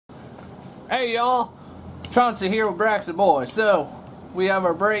Hey y'all, Chauncey here with Braxton Boys. So, we have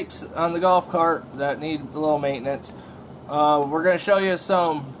our brakes on the golf cart that need a little maintenance. We're going to show you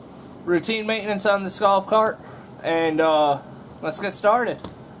some routine maintenance on this golf cart, and let's get started.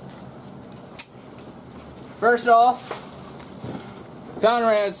 First off,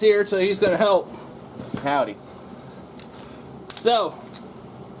 Conrad's here, so he's going to help. Howdy. So,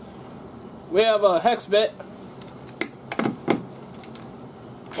 we have a hex bit,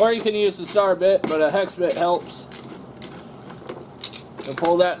 or you can use the star bit, but a hex bit helps. And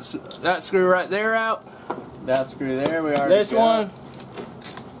pull that screw right there out. That screw there, we already This one,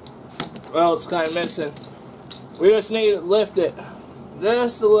 well, it's kind of missing. We just need to lift it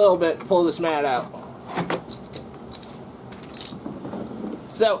just a little bit to pull this mat out.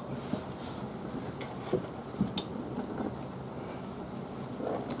 So,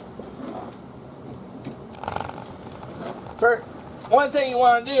 first, one thing you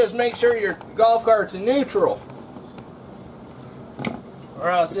want to do is make sure your golf cart's in neutral,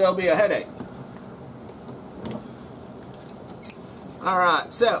 or else it'll be a headache.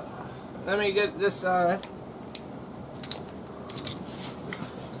 Alright, so let me get this side.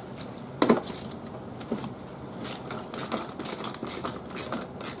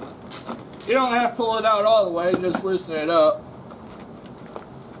 You don't have to pull it out all the way, just loosen it up.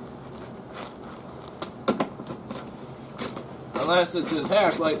 Unless it's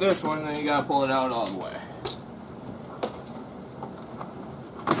attached like this one, then you gotta pull it out all the way.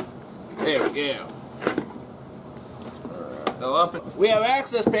 There we go. Alright, go up. We have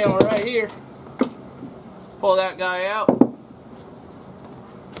access panel right here. Pull that guy out.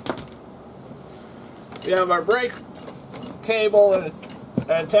 We have our brake cable and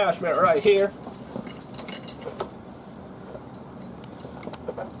attachment right here.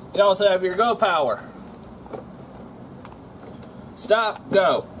 You also have your go power. Stop,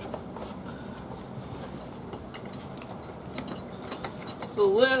 go. It's a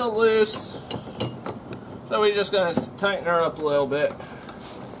little loose, so we're just going to tighten her up a little bit.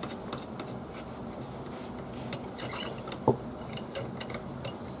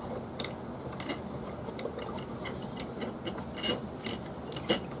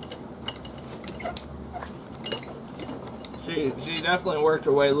 She definitely worked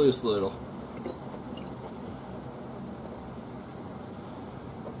her way loose a little.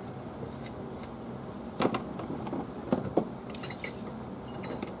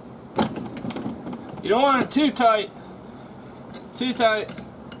 You don't want it too tight. Too tight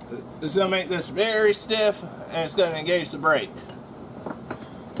is going to make this very stiff, and it's going to engage the brake.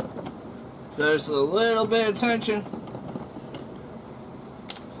 So there's a little bit of tension.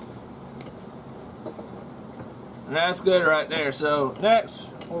 And that's good right there. So next,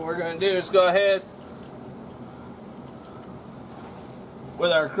 what we're going to do is go ahead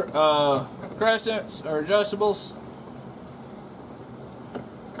with our crescents or adjustables.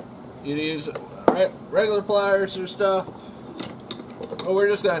 You use regular pliers or stuff, but we're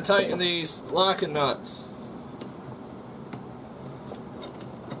just going to tighten these locking nuts.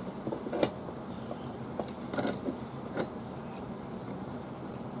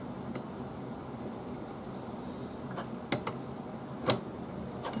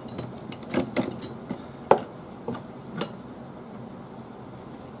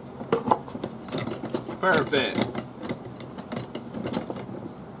 Perfect.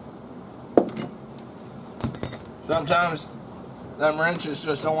 Sometimes them wrenches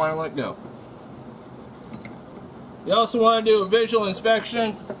just don't want to let go. You also want to do a visual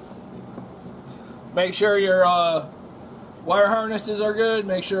inspection. Make sure your wire harnesses are good.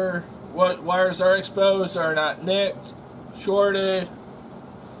 Make sure what wires are exposed are not nicked, shorted,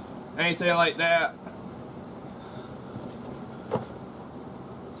 anything like that.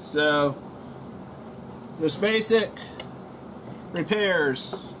 So, just basic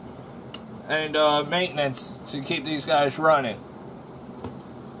repairs and maintenance to keep these guys running.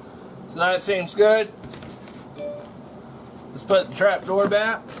 So that seems good. Let's put the trap door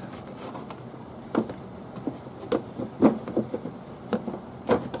back.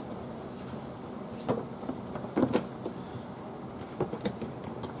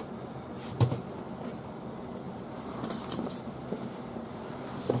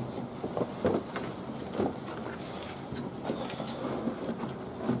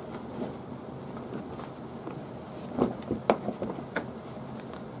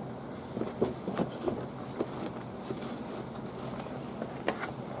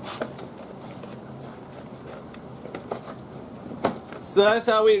 So that's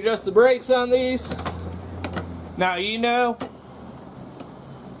how we adjust the brakes on these. Now you know,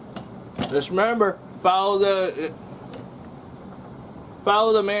 just remember, follow the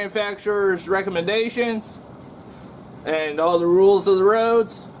follow the manufacturer's recommendations and all the rules of the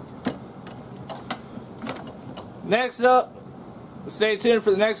roads. Next up, stay tuned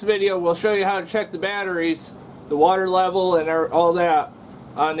for the next video. We'll show you how to check the batteries, the water level, and all that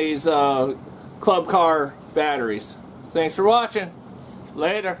on these club car batteries. Thanks for watching.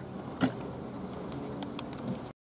 Later.